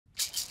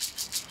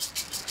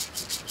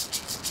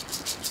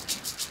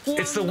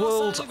It's the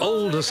world's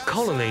oldest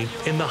colony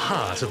in the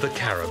heart of the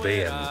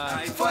Caribbean.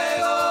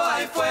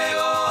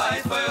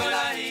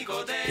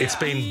 It's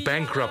been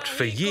bankrupt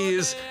for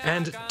years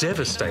and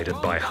devastated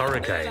by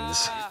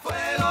hurricanes.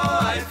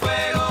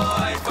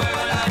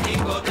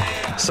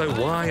 So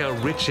why are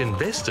rich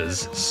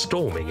investors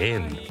storming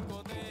in?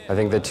 I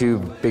think the two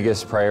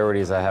biggest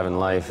priorities I have in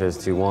life is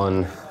to,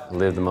 one,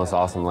 live the most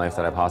awesome life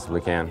that I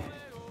possibly can,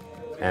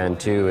 and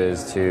two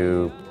is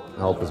to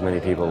help as many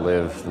people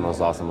live the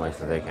most awesome life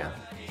that they can.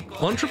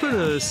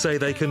 Entrepreneurs say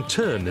they can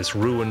turn this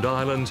ruined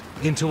island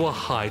into a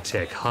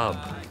high-tech hub.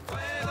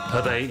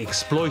 Are they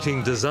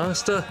exploiting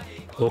disaster,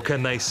 or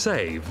can they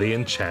save the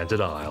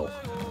enchanted isle?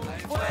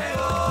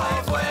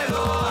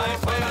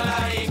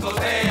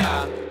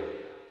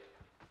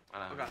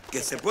 Que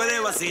se puede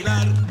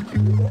vacilar,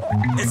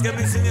 es que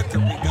mi sueño es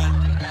tropical.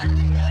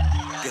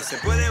 Que se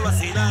puede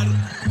vacilar,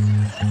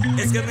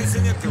 es que mi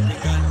sueño es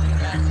tropical.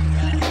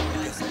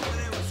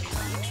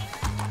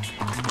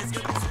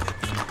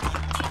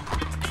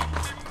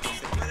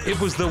 It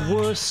was the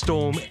worst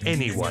storm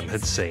anyone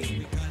had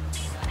seen.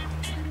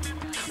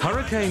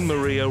 Hurricane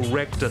Maria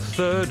wrecked a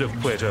third of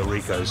Puerto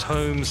Rico's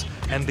homes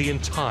and the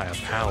entire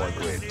power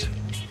grid.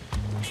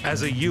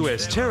 As a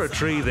US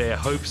territory, their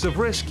hopes of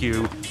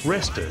rescue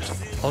rested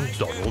on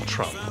Donald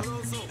Trump.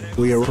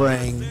 We are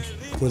praying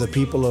for the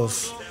people of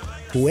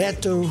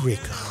Puerto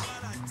Rico.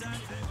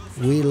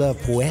 We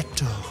love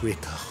Puerto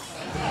Rico.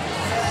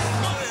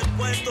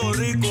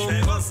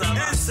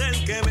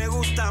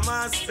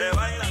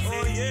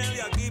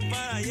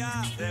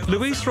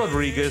 Luis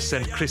Rodriguez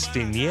and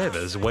Christine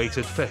Nieves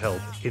waited for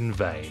help in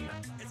vain.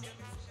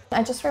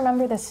 I just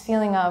remember this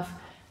feeling of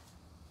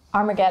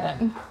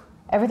Armageddon.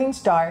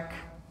 Everything's dark,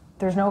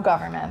 there's no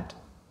government,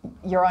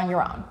 you're on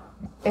your own.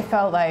 It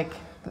felt like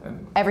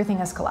everything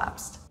has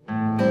collapsed.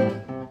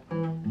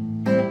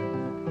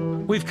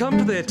 We've come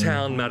to their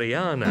town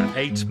Mariana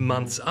 8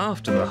 months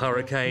after the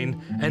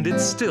hurricane, and it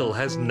still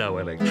has no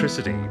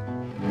electricity.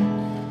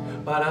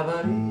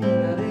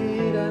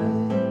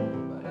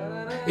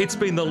 It's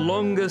been the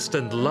longest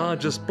and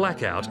largest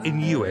blackout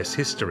in US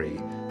history,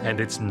 and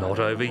it's not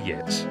over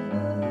yet.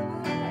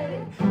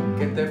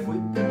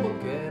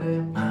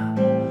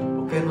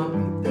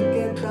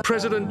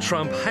 President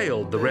Trump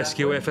hailed the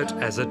rescue effort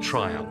as a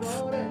triumph.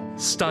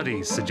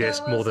 Studies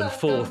suggest more than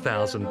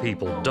 4,000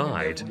 people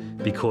died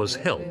because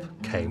help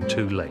came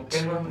too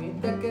late.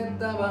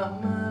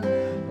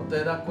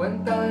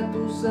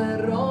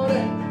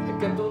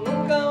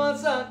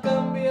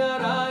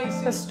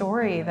 The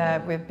story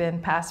that we've been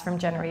passed from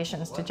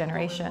generations to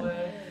generation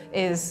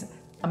is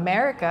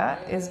America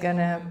is going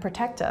to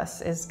protect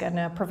us, is going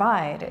to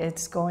provide.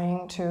 It's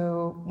going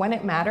to, when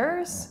it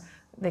matters,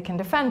 they can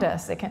defend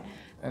us.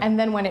 And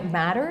then when it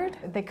mattered,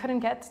 they couldn't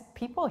get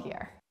people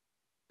here.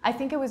 I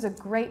think it was a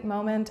great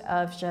moment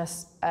of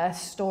just a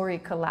story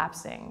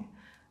collapsing.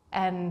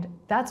 And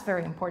that's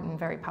very important and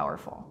very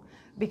powerful,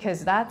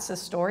 because that's a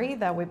story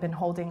that we've been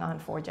holding on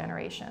for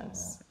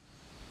generations.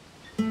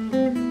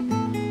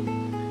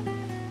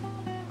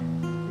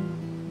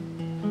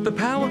 The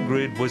power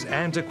grid was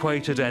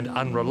antiquated and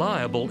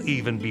unreliable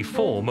even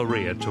before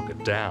Maria took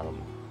it down.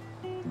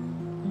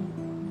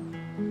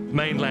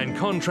 Mainland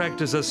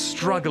contractors are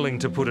struggling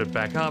to put it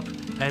back up,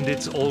 and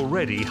it's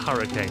already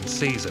hurricane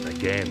season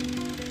again.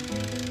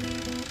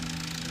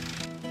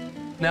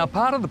 Now,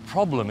 part of the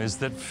problem is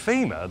that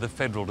FEMA, the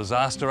Federal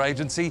Disaster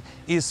Agency,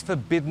 is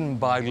forbidden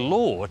by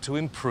law to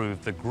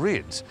improve the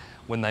grid.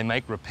 When they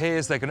make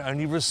repairs, they can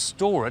only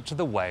restore it to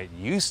the way it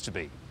used to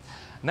be.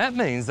 And that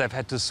means they've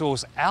had to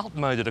source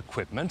outmoded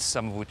equipment,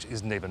 some of which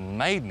isn't even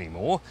made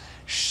anymore,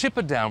 ship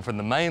it down from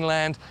the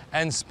mainland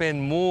and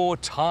spend more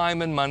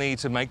time and money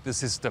to make the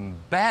system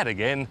bad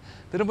again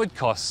than it would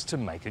cost to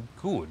make it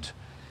good.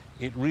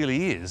 It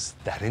really is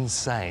that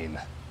insane.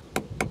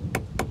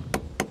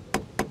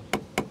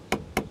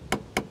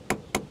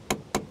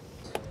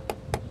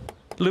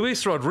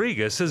 Luis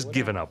Rodriguez has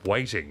given up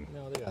waiting.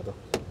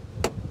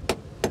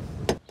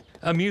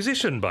 A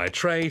musician by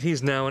trade,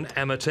 he's now an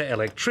amateur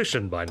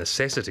electrician by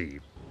necessity.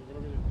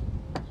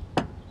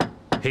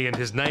 He and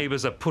his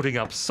neighbours are putting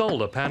up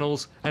solar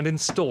panels and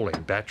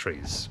installing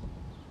batteries.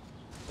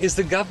 Is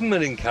the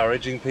government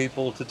encouraging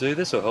people to do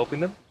this or helping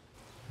them?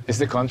 It's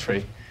the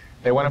country.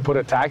 They want to put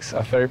a tax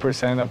of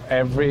 30% of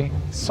every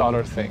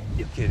solar thing.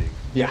 You're kidding.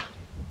 Yeah.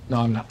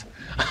 No, I'm not.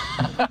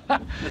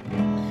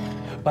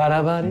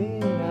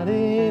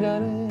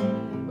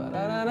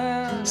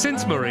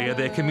 Since Maria,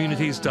 their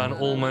community's done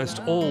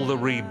almost all the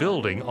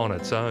rebuilding on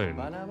its own.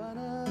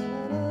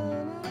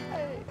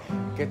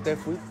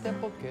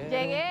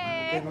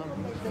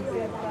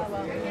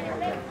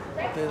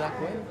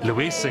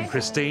 Luis and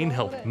Christine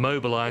helped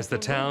mobilise the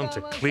town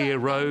to clear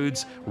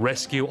roads,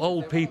 rescue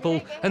old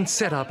people and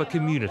set up a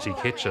community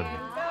kitchen.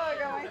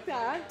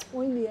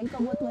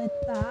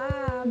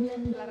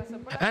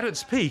 At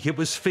its peak, it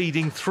was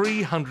feeding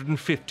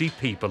 350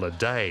 people a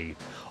day,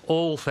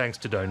 all thanks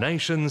to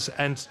donations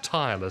and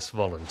tireless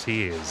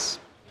volunteers.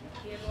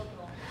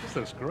 This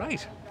looks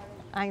great.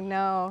 I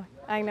know,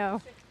 I know.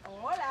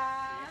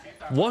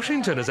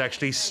 Washington has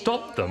actually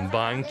stopped them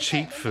buying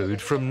cheap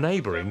food from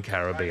neighbouring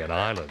Caribbean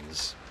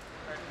islands.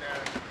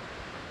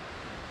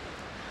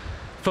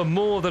 For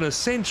more than a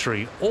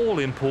century, all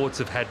imports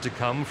have had to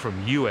come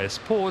from US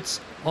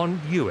ports on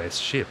US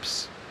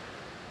ships.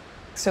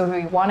 So if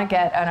we want to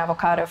get an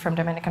avocado from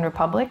Dominican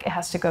Republic, it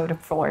has to go to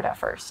Florida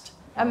first.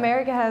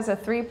 America has a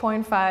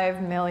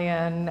 3.5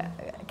 million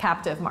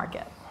captive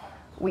market.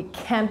 We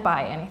can't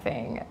buy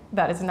anything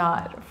that is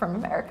not from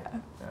America.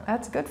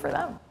 That's good for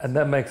them. And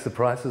that makes the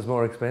prices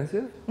more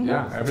expensive? Mm-hmm.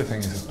 Yeah, everything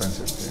is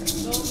expensive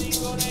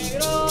here.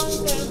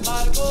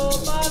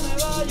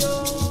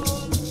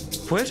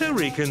 Puerto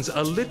Ricans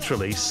are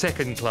literally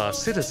second-class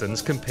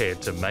citizens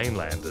compared to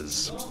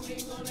mainlanders.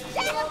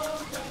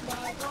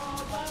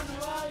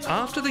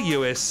 After the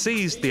US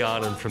seized the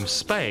island from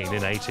Spain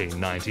in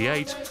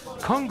 1898,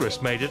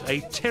 Congress made it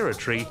a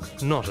territory,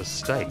 not a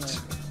state.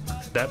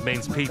 That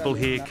means people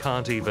here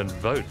can't even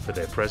vote for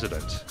their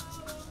president.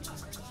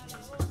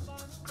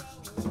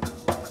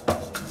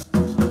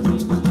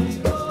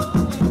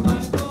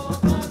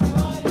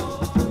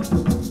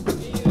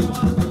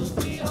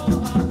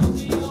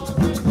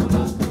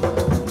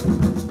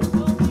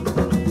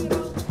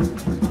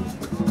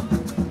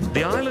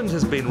 The island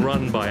has been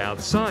run by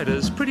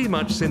outsiders pretty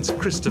much since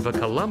Christopher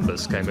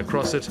Columbus came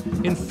across it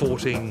in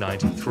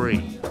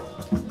 1493.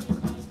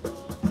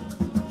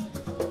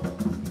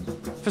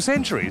 For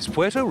centuries,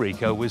 Puerto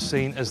Rico was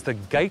seen as the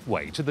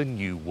gateway to the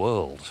New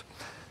World.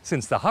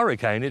 Since the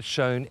hurricane, it's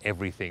shown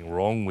everything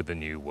wrong with the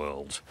New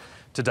World.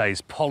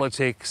 Today's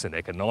politics and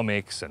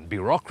economics and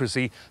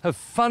bureaucracy have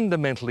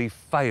fundamentally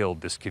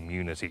failed this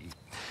community,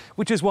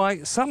 which is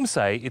why some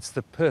say it's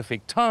the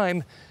perfect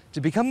time to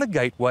become the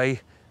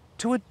gateway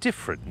to a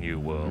different New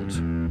World.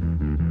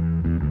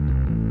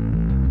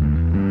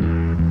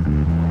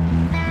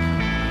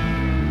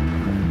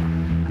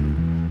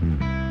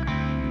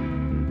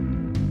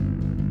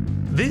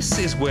 This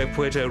is where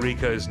Puerto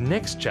Rico's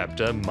next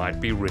chapter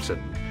might be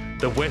written.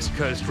 The West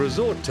Coast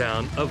resort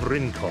town of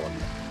Rincon,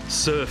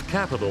 surf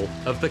capital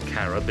of the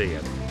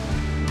Caribbean.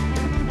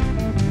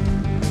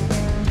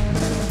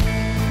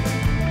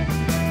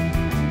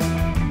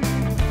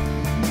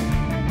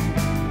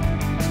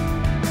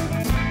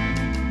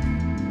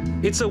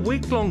 It's a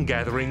week-long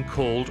gathering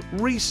called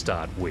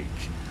Restart Week,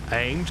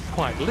 aimed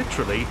quite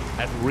literally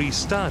at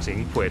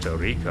restarting Puerto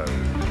Rico.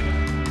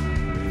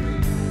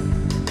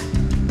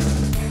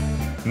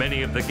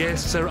 Many of the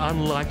guests are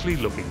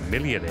unlikely-looking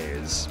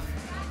millionaires.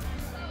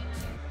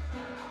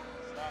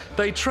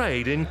 They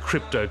trade in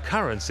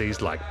cryptocurrencies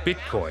like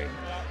Bitcoin,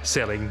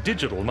 selling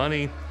digital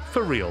money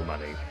for real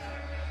money.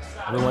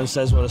 Everyone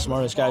says we're the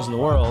smartest guys in the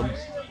world.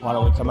 Why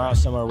don't we come out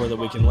somewhere where that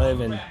we can live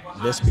in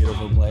this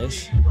beautiful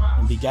place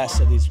and be guests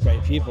of these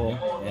great people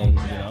and, you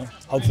know,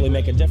 hopefully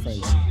make a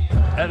difference.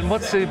 And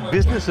what's the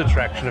business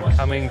attraction of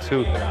coming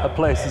to a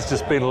place that's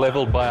just been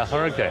leveled by a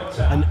hurricane?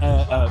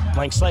 A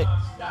blank slate,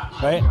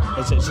 right?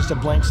 It's just a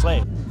blank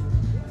slate.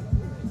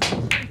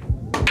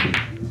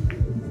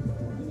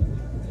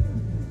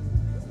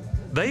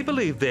 They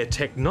believe their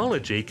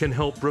technology can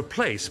help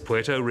replace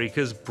Puerto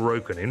Rico's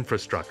broken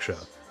infrastructure,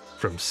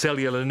 from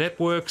cellular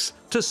networks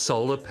to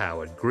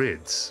solar-powered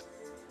grids.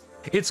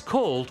 It's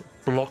called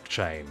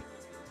blockchain,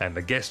 and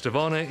the guest of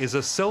honour is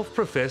a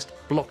self-professed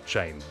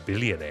blockchain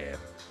billionaire.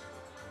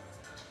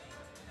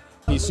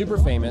 He's super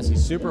famous,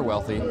 he's super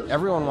wealthy,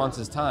 everyone wants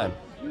his time.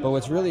 But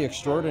what's really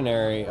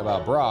extraordinary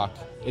about Brock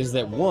is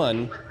that,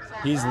 one,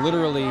 he's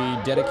literally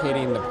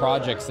dedicating the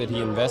projects that he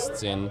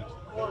invests in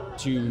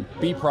to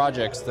be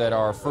projects that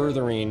are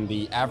furthering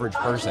the average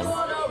person,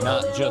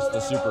 not just the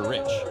super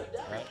rich.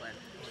 Right?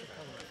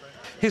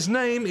 His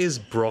name is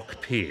Brock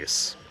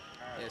Pierce.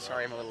 Yeah,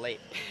 sorry, I'm a little late.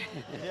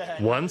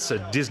 Once a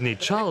Disney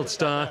child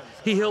star,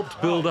 he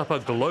helped build up a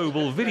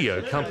global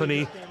video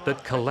company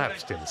that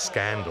collapsed in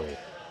scandal.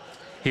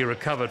 He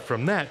recovered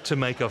from that to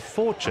make a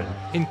fortune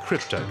in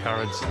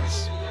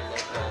cryptocurrencies.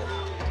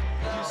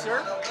 You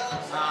surf?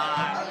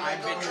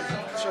 I've been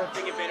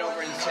surfing a bit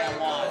over in San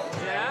Juan.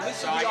 Yeah?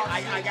 So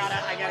I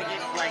gotta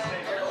get, like,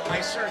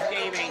 my surf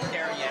game ain't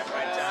there yet,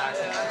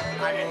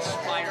 but I'm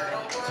inspired.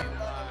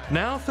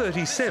 Now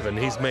 37,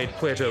 he's made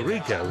Puerto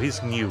Rico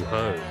his new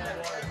home.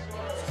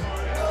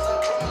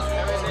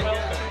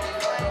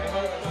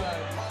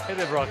 Hey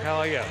there, Brock, how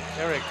are you?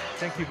 Eric,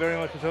 thank you very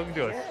much for talking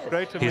to us.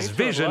 Great to meet you. His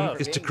vision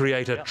is to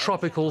create a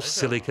tropical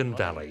Silicon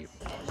Valley.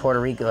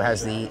 Puerto Rico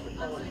has the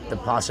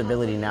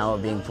possibility now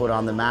of being put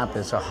on the map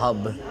as a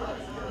hub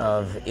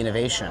of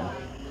innovation,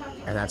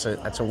 and that's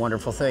a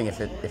wonderful thing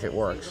if it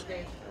works.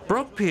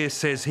 Brock Pierce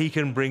says he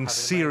can bring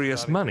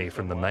serious money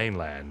from the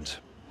mainland.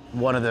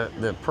 One of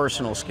the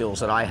personal skills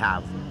that I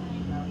have,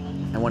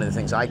 and one of the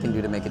things I can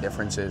do to make a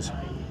difference is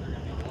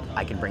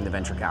I can bring the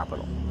venture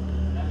capital.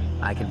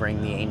 I can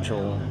bring the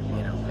angel,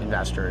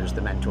 investors,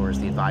 the mentors,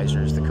 the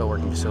advisors, the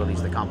co-working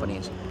facilities, the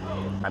companies.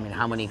 I mean,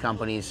 how many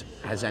companies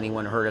has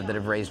anyone heard of that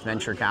have raised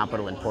venture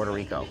capital in Puerto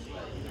Rico?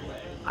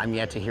 I'm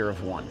yet to hear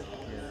of one.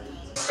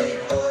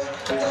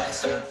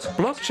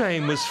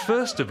 Blockchain was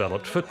first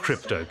developed for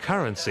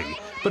cryptocurrency,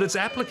 but its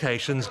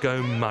applications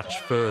go much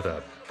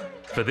further.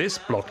 For this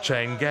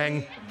blockchain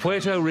gang,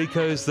 Puerto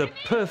Rico's the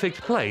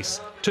perfect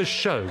place to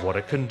show what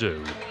it can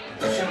do.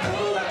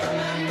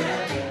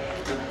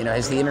 You know,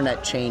 has the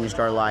internet changed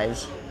our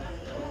lives?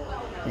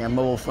 You know,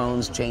 mobile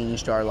phones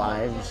changed our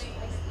lives.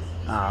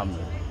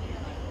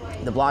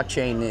 The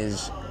blockchain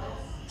is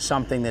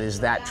something that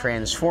is that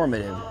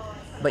transformative,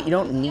 but you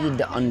don't need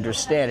to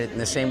understand it in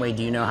the same way.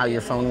 Do you know how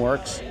your phone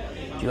works?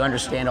 Do you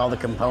understand all the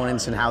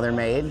components and how they're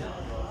made?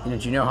 You know,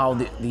 do you know how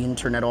the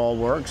internet all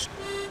works?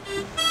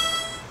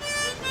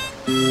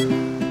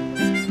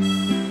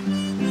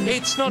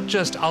 It's not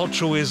just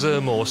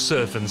altruism or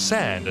surf and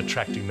sand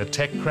attracting the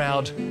tech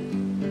crowd.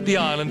 The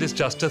island is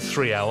just a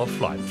 3-hour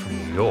flight from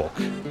New York.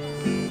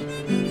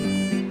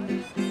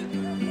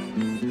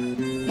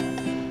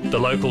 The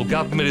local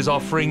government is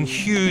offering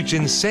huge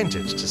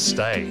incentives to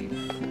stay.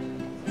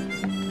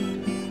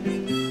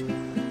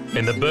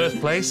 In the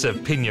birthplace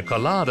of Pina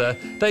Colada,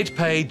 they'd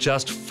pay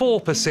just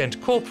 4%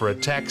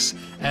 corporate tax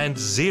and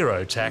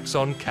 0 tax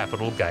on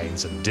capital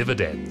gains and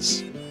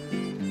dividends.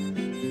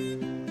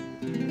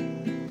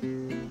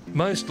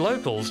 Most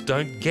locals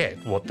don't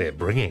get what they're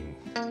bringing.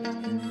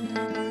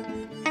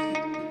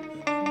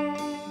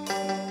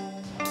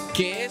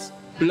 ¿Qué es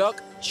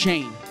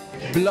blockchain?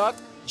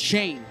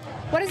 Blockchain.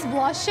 What is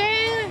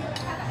blushing?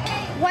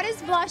 What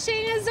is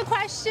blushing is the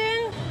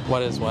question.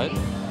 What is what?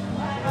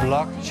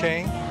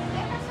 Blockchain.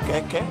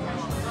 ¿Qué?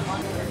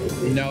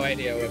 No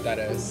idea what that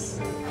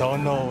is.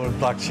 Don't know what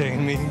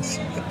blockchain means.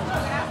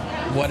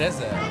 What is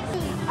it?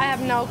 I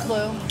have no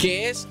clue.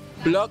 ¿Qué es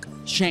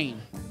blockchain?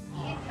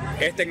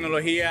 Es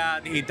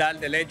tecnología digital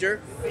de ledger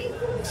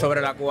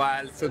sobre la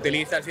cual se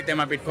utiliza el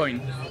sistema Bitcoin.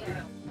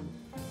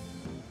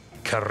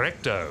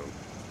 Correcto.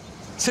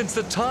 Since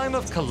the time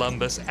of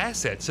Columbus,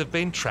 assets have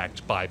been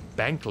tracked by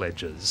bank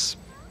ledgers.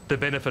 The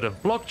benefit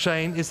of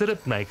blockchain is that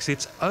it makes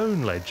its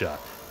own ledger,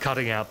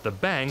 cutting out the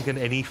bank and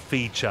any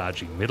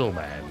fee-charging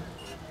middleman.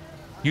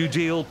 You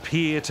deal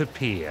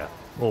peer-to-peer,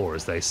 or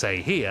as they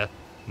say here,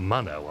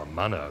 mano a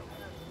mano.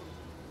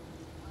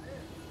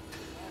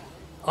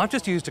 I've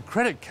just used a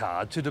credit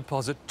card to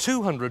deposit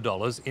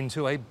 $200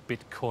 into a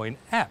Bitcoin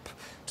app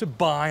to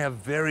buy a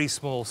very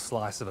small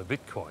slice of a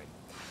Bitcoin.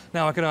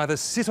 Now, I can either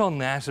sit on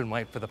that and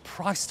wait for the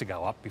price to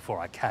go up before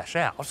I cash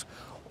out,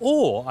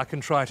 or I can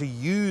try to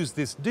use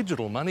this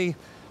digital money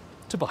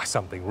to buy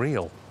something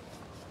real.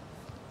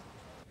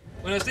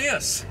 Buenos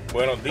dias.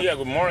 Buenos dias,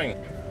 good morning.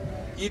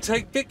 You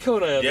take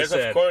Bitcoin, I understand? Yes,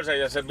 of course, I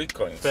just said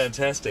Bitcoin.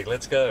 Fantastic,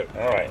 let's go.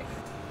 All right.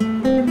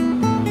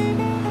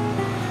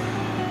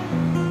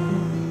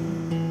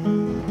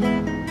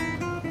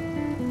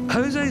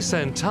 Jose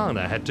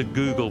Santana had to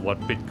Google what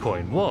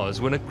Bitcoin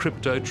was when a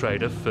crypto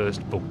trader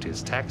first booked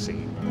his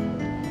taxi.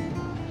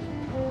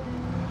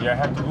 Yeah, I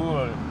had to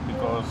Google it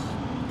because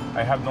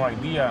I have no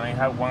idea, and I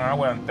have 1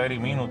 hour and 30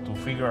 minutes to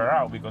figure it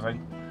out because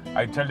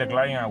I tell the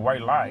client a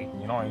white lie.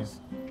 You know, it's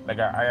like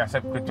I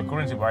accept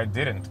cryptocurrency, but I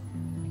didn't.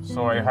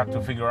 So I had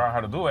to figure out how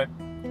to do it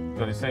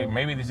because they say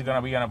maybe this is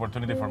gonna be an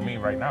opportunity for me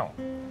right now.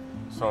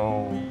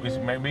 So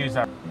maybe it's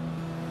a...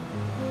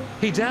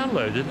 He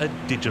downloaded a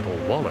digital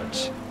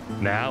wallet.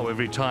 Now,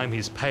 every time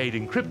he's paid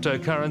in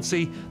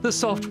cryptocurrency, the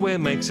software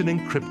makes an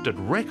encrypted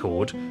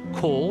record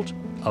called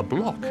a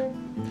block.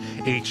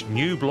 Each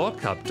new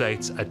block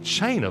updates a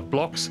chain of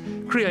blocks,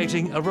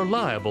 creating a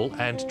reliable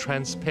and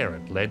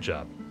transparent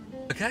ledger.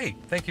 Okay,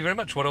 thank you very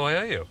much. What do I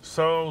owe you?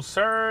 So,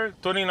 sir,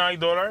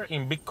 $29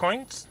 in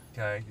Bitcoins.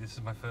 Okay, this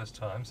is my first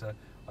time, so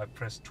I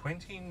press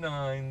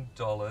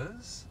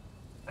 $29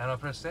 and I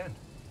press send.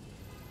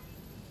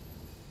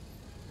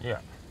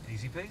 Yeah.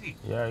 Easy peasy.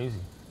 Yeah, easy.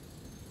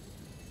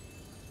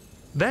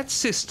 That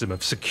system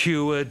of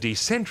secure,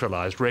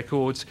 decentralised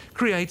records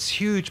creates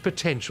huge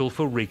potential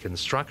for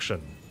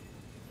reconstruction.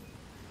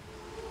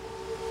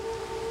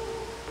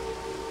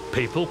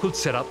 People could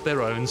set up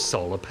their own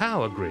solar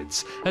power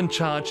grids and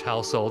charge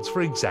households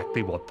for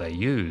exactly what they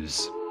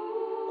use.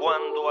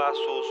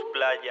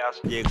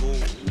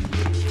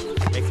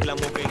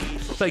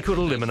 They could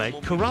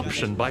eliminate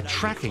corruption by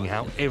tracking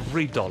how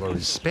every dollar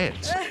is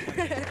spent.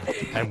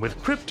 And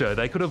with crypto,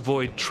 they could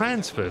avoid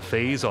transfer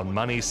fees on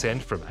money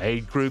sent from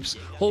aid groups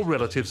or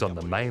relatives on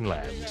the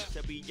mainland.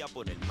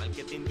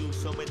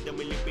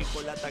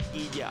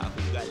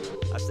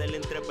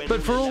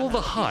 But for all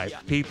the hype,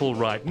 people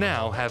right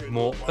now have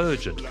more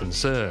urgent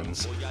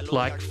concerns,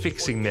 like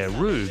fixing their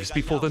roofs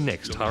before the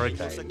next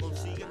hurricane.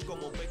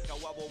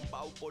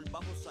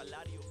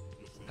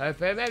 I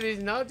feel that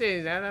is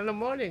nothing in the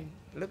morning.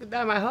 Look at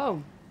that, my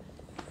home.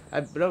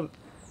 I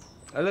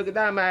look at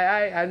that, my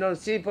eye, I don't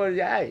see for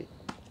the eye.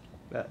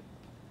 But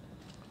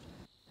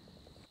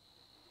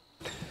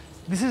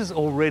This is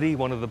already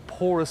one of the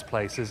poorest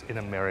places in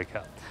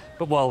America.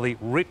 But while the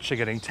rich are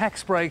getting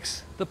tax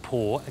breaks, the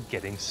poor are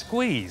getting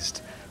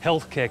squeezed.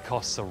 Healthcare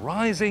costs are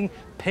rising,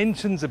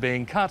 pensions are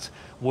being cut,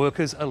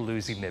 workers are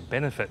losing their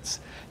benefits.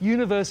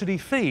 University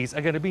fees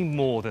are going to be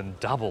more than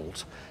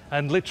doubled,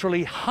 and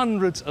literally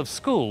hundreds of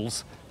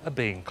schools are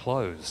being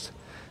closed.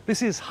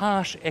 This is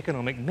harsh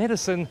economic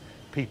medicine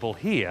people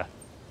here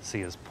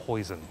see as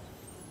poison.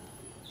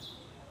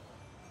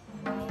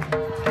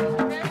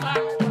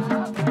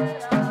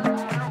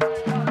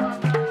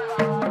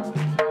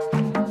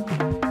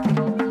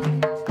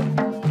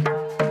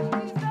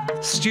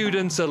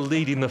 Students are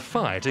leading the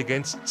fight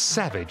against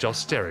savage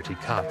austerity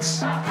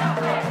cuts.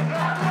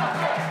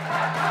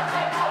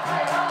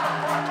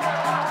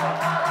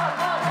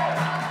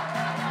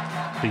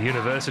 The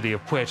University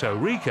of Puerto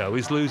Rico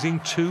is losing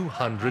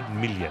 $200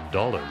 million.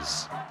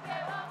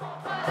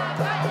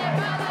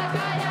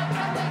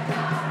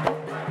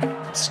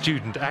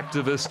 Student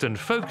activist and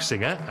folk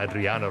singer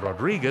Adriana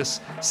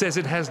Rodriguez says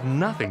it has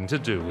nothing to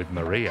do with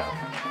Maria.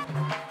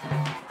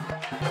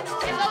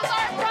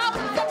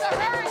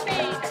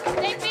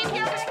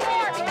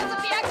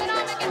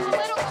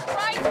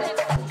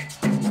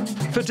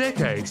 For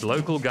decades,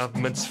 local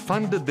governments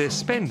funded their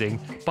spending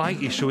by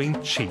issuing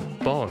cheap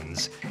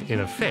bonds, in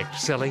effect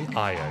selling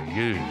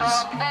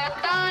IOUs.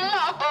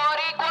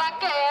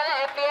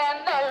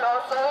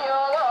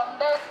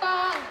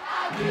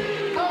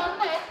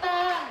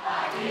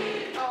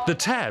 The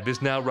tab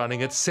is now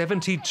running at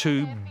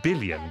 $72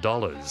 billion,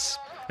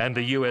 and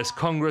the US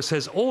Congress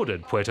has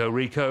ordered Puerto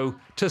Rico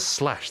to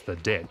slash the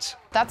debt.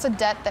 That's a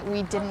debt that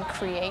we didn't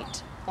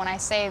create. When I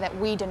say that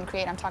we didn't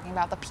create, I'm talking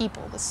about the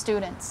people, the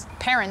students,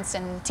 parents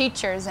and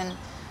teachers, and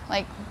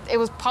like it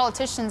was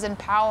politicians in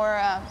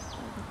power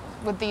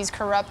with these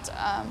corrupt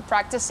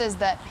practices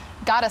that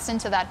got us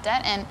into that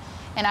debt. And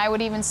I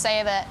would even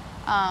say that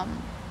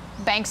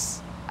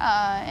banks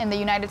in the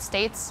United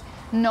States,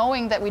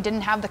 knowing that we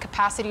didn't have the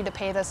capacity to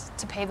pay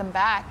them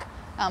back,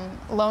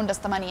 loaned us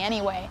the money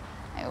anyway,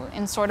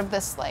 in sort of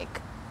this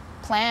like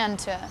plan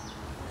to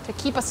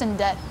keep us in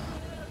debt.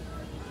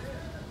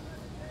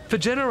 For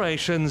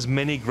generations,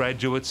 many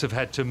graduates have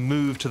had to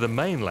move to the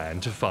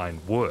mainland to find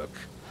work.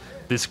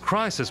 This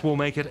crisis will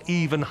make it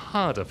even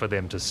harder for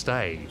them to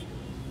stay.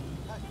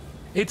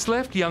 It's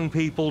left young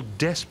people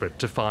desperate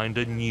to find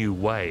a new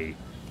way,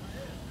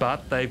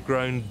 but they've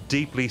grown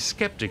deeply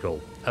sceptical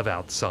of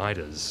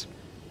outsiders.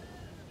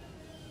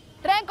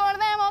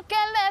 Recordemos que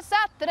el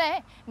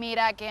desastre,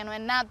 mira que no es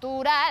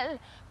natural,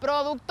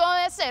 producto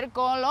de ser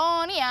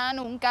colonia,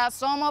 nunca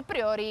somos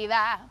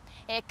prioridad.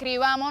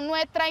 Escribamos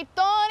nuestra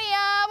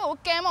historia,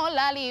 busquemos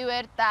la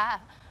libertad.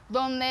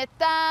 ¿Dónde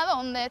está?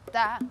 ¿Dónde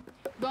está?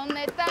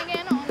 ¿Dónde está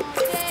que no nos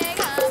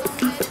llega?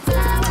 ¿Dónde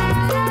está?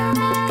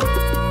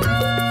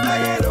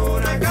 Calle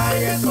Luna,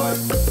 calle Sol.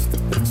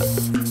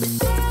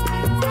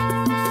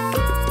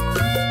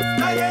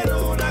 Calle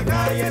Luna,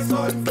 calle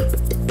Sol.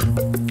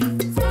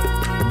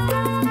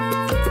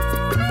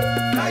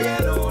 Calle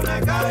Luna,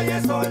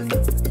 calle Sol.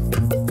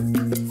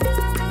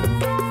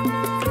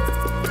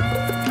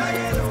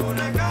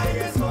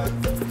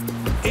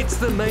 It's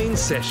the main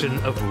session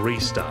of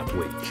Restart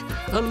Week,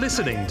 a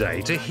listening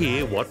day to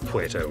hear what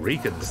Puerto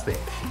Ricans think.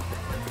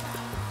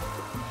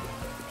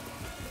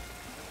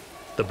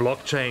 The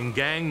blockchain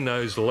gang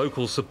knows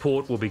local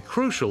support will be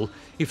crucial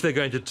if they're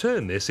going to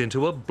turn this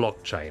into a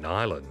blockchain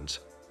island.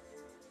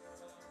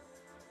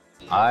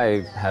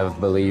 I have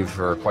believed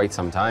for quite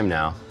some time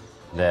now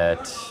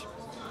that,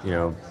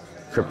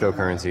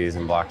 cryptocurrencies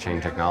and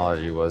blockchain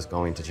technology was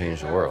going to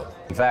change the world.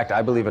 In fact,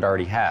 I believe it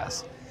already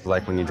has.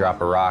 Like when you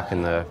drop a rock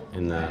in the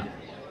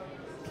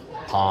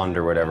pond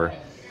or whatever,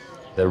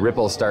 the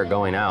ripples start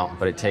going out,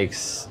 but it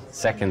takes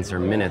seconds or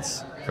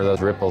minutes for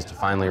those ripples to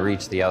finally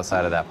reach the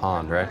outside of that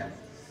pond, right?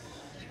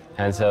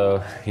 And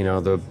so,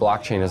 the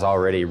blockchain has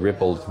already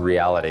rippled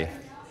reality.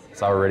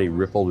 It's already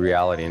rippled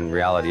reality, and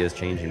reality is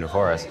changing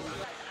before us.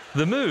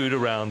 The mood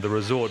around the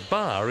resort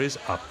bar is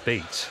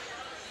upbeat,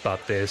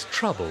 but there's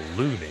trouble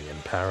looming in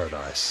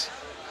paradise.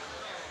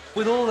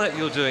 With all that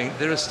you're doing,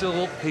 there are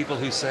still people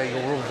who say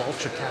you're all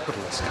vulture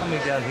capitalists coming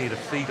down here to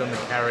feed on the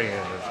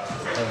carrion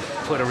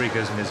of Puerto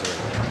Rico's misery.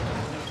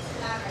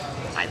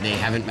 They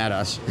haven't met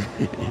us.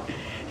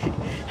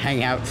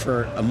 Hang out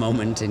for a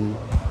moment and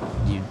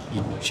you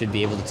should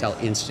be able to tell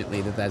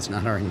instantly that that's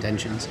not our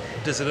intentions.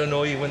 Does it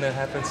annoy you when that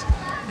happens?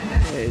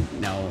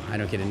 No, I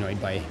don't get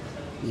annoyed by,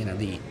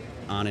 the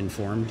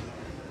uninformed.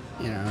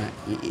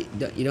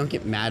 You don't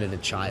get mad at a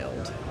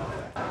child.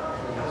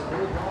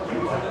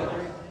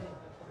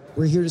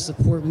 We're here to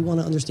support. We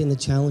want to understand the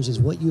challenges,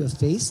 what you have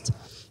faced,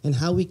 and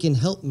how we can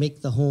help make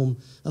the home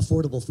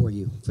affordable for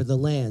you, for the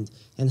land,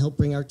 and help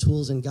bring our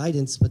tools and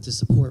guidance, but to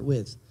support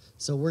with.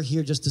 So we're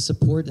here just to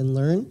support and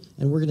learn,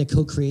 and we're going to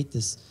co-create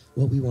this,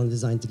 what we want to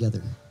design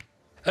together.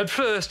 At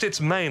first, it's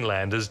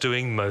mainlanders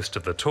doing most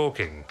of the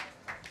talking.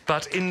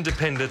 But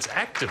independence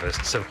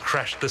activists have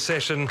crashed the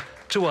session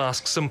to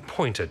ask some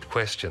pointed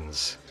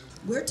questions.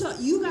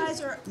 You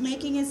guys are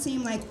making it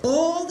seem like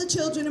all the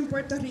children in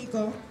Puerto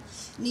Rico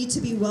need to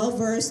be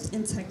well-versed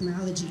in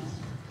technology.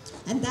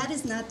 And that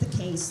is not the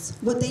case.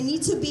 What they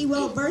need to be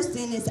well-versed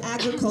in is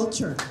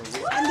agriculture.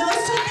 And those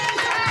two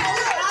things are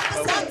polar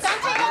opposites.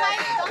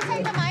 Don't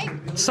take the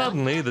mic.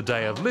 Suddenly, the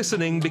day of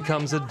listening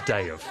becomes a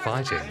day of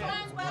fighting.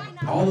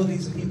 All of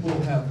these people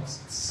have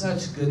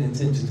such good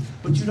intentions,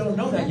 but you don't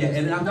know that yet,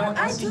 and I'm not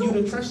asking you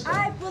to trust them.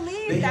 I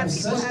believe they that have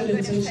people such have good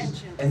good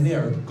intentions, and they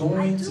are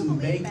going to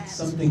make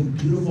something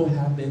beautiful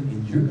happen,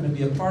 and you're going to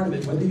be a part of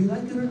it, whether you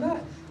like it or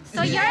not.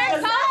 So you're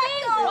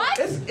insulting what?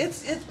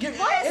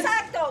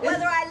 Exacto,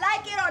 whether I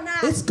like it or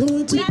not. It's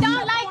going to We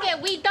don't like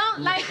it. We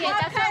don't like it.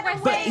 That's what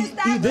we're saying.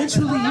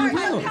 Eventually you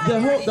will.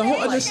 The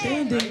whole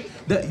understanding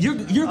that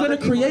you're going to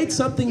create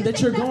something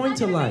that you're going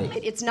to like.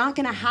 It's not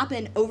going to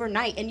happen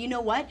overnight. And you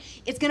know what?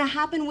 It's going to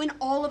happen when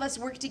all of us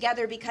work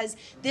together, because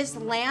this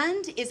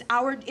land is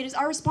it is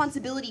our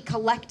responsibility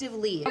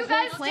collectively. You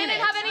guys didn't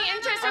have any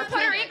interest in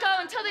Puerto Rico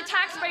until the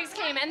tax breaks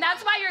came, and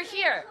that's why you're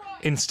here.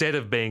 Instead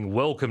of being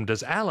welcomed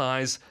as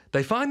allies,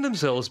 they find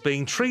themselves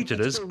being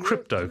treated as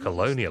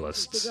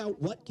crypto-colonialists. Figure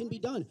out what can be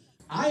done.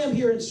 I am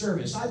here in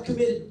service. I've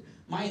committed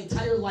my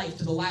entire life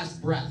to the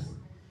last breath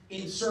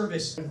in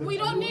service. We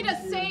don't need a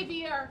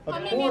savior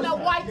coming in a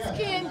white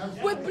skin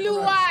with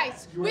blue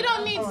eyes. We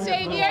don't need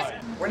saviors.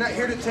 We're not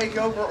here to take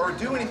over or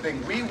do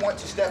anything. We want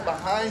to step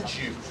behind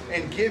you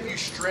and give you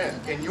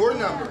strength in your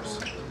numbers.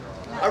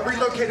 I've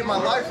relocated my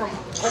life from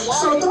Hawaii.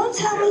 So don't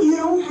tell me you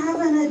don't have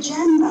an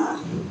agenda,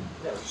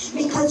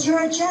 because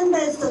your agenda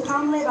is to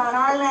come live on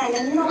our land.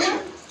 And you know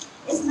what?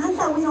 It's not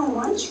that we don't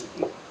want you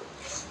here.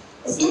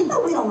 It's not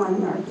that we don't want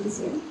Americans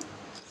here.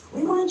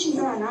 We want you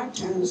here on our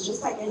terms,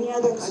 just like any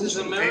other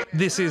country.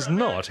 This is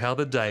not how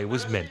the day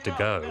was meant to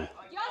go.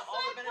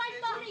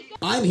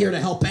 I'm here to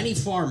help any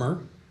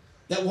farmer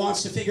that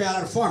wants to figure out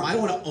how to farm. I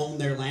don't want to own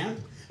their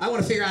land. I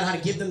want to figure out how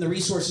to give them the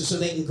resources so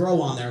they can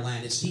grow on their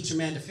land. It's teach a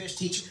man to fish,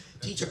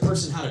 teach a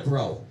person how to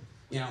grow.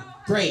 You know,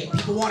 great.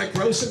 People want to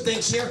grow some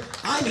things here.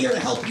 I'm here to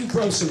help you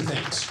grow some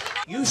things.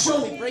 You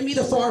show me, bring me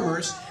the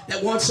farmers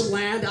that want some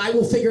land. I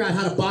will figure out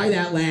how to buy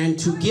that land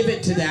to give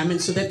it to them,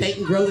 and so that they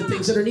can grow the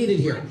things that are needed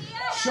here.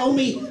 Show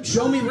me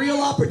real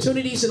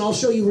opportunities, and I'll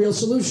show you real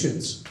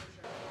solutions.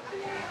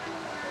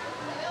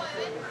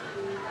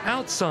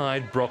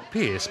 Outside, Brock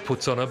Pierce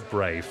puts on a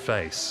brave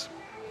face.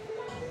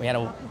 We had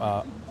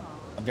a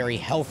very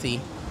healthy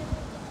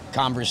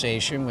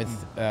conversation with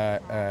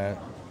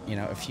you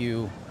know, a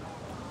few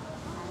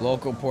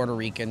local Puerto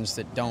Ricans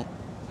that don't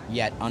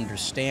yet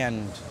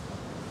understand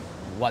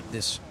what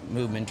this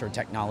movement or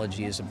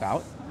technology is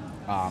about,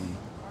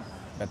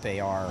 but they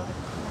are,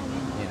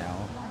 you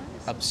know,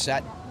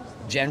 upset,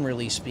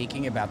 generally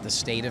speaking, about the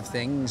state of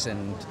things,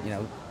 and, you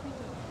know,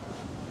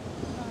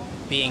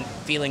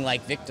 feeling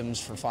like victims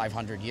for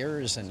 500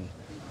 years, and,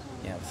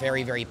 you know,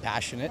 very, very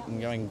passionate, and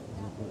going,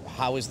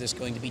 how is this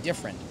going to be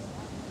different?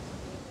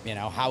 You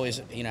know, how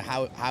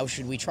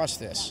should we trust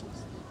this?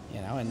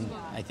 You know, and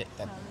I think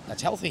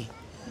that's healthy.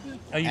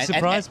 Are you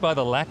surprised by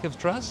the lack of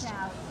trust?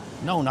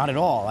 No, not at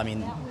all. I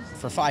mean,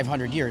 for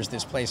 500 years,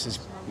 this place has,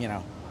 you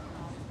know,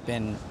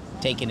 been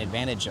taken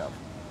advantage of.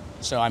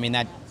 So, I mean,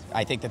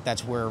 I think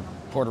that's where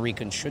Puerto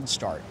Ricans should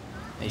start.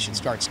 They should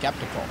start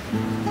skeptical.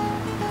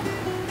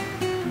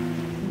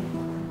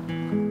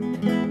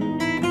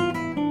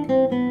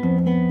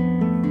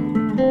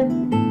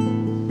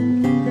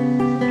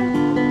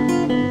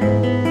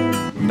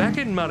 Back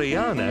in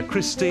Mariana,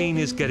 Christine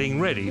is getting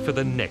ready for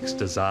the next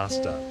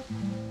disaster.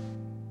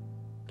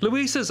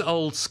 Luisa's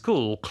old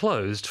school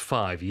closed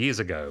 5 years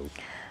ago.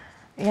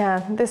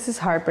 Yeah, this is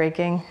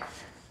heartbreaking.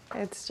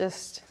 It's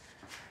just...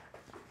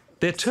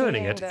 They're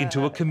turning it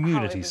into a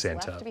community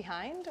centre. Left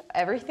behind.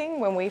 Everything,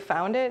 when we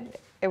found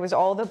it, it was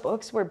all the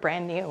books were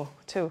brand new,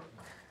 too.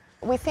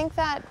 We think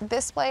that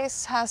this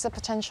place has the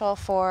potential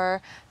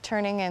for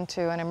turning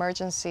into an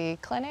emergency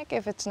clinic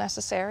if it's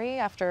necessary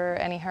after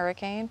any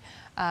hurricane,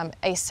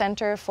 a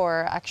center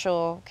for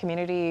actual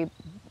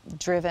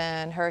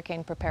community-driven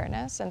hurricane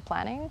preparedness and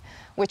planning,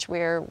 which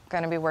we're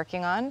going to be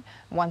working on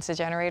once the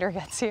generator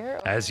gets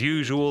here. As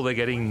usual, they're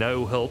getting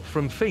no help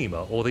from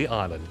FEMA or the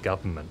island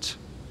government.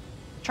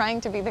 Trying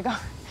to be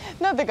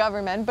not the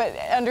government, but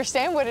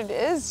understand what it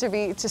is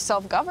to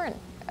self-govern.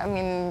 I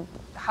mean,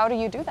 how do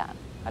you do that?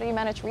 How do you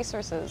manage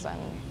resources and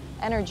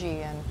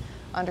energy and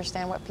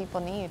understand what people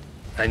need?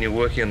 And you're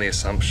working on the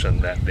assumption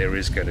that there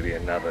is going to be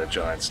another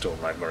giant storm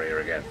like Maria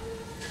again.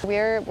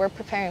 We're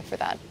preparing for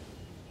that.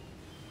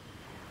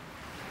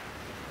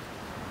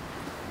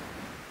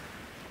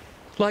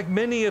 Like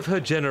many of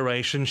her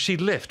generation, she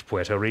left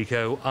Puerto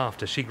Rico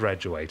after she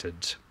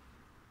graduated.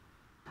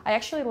 I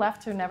actually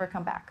left to never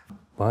come back.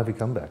 Why have you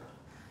come back?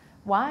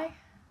 Why?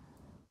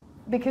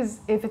 Because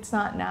if it's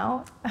not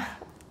now,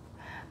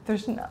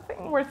 there's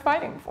nothing worth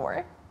fighting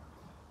for.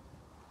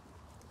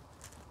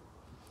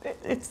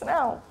 It's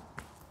now.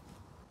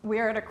 We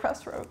are at a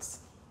crossroads,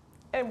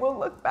 and we'll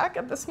look back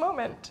at this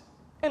moment,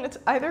 and it's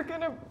either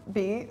going to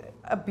be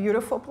a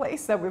beautiful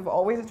place that we've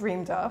always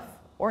dreamed of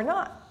or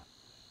not.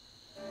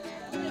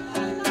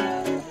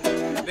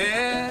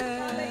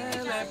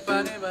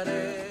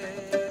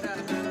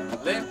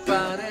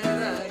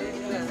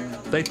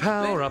 They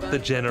power up the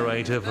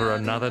generator for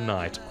another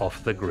night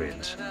off the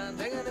grid.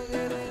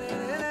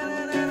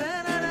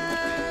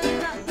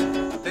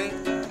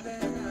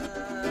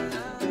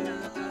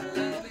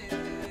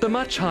 The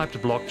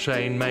much-hyped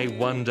blockchain may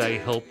one day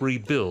help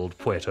rebuild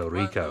Puerto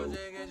Rico,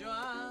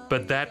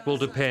 but that will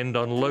depend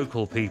on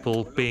local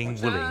people being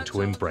willing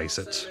to embrace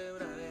it.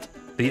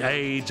 The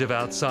age of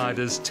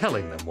outsiders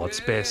telling them what's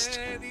best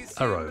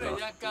are over.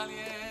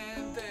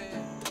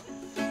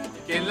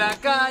 Que en la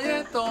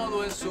calle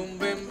todo es un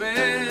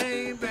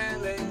bembé,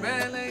 bele,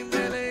 bele,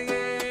 bele.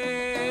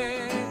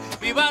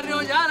 Mi barrio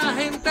ya la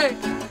gente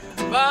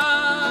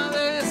va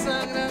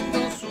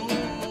desangrando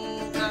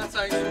su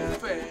casa y su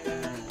fe.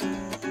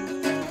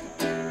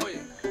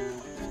 Oye,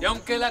 y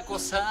aunque la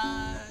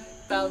cosa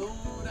está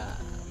dura,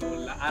 nos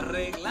la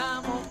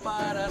arreglamos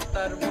para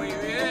estar muy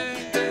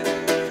bien.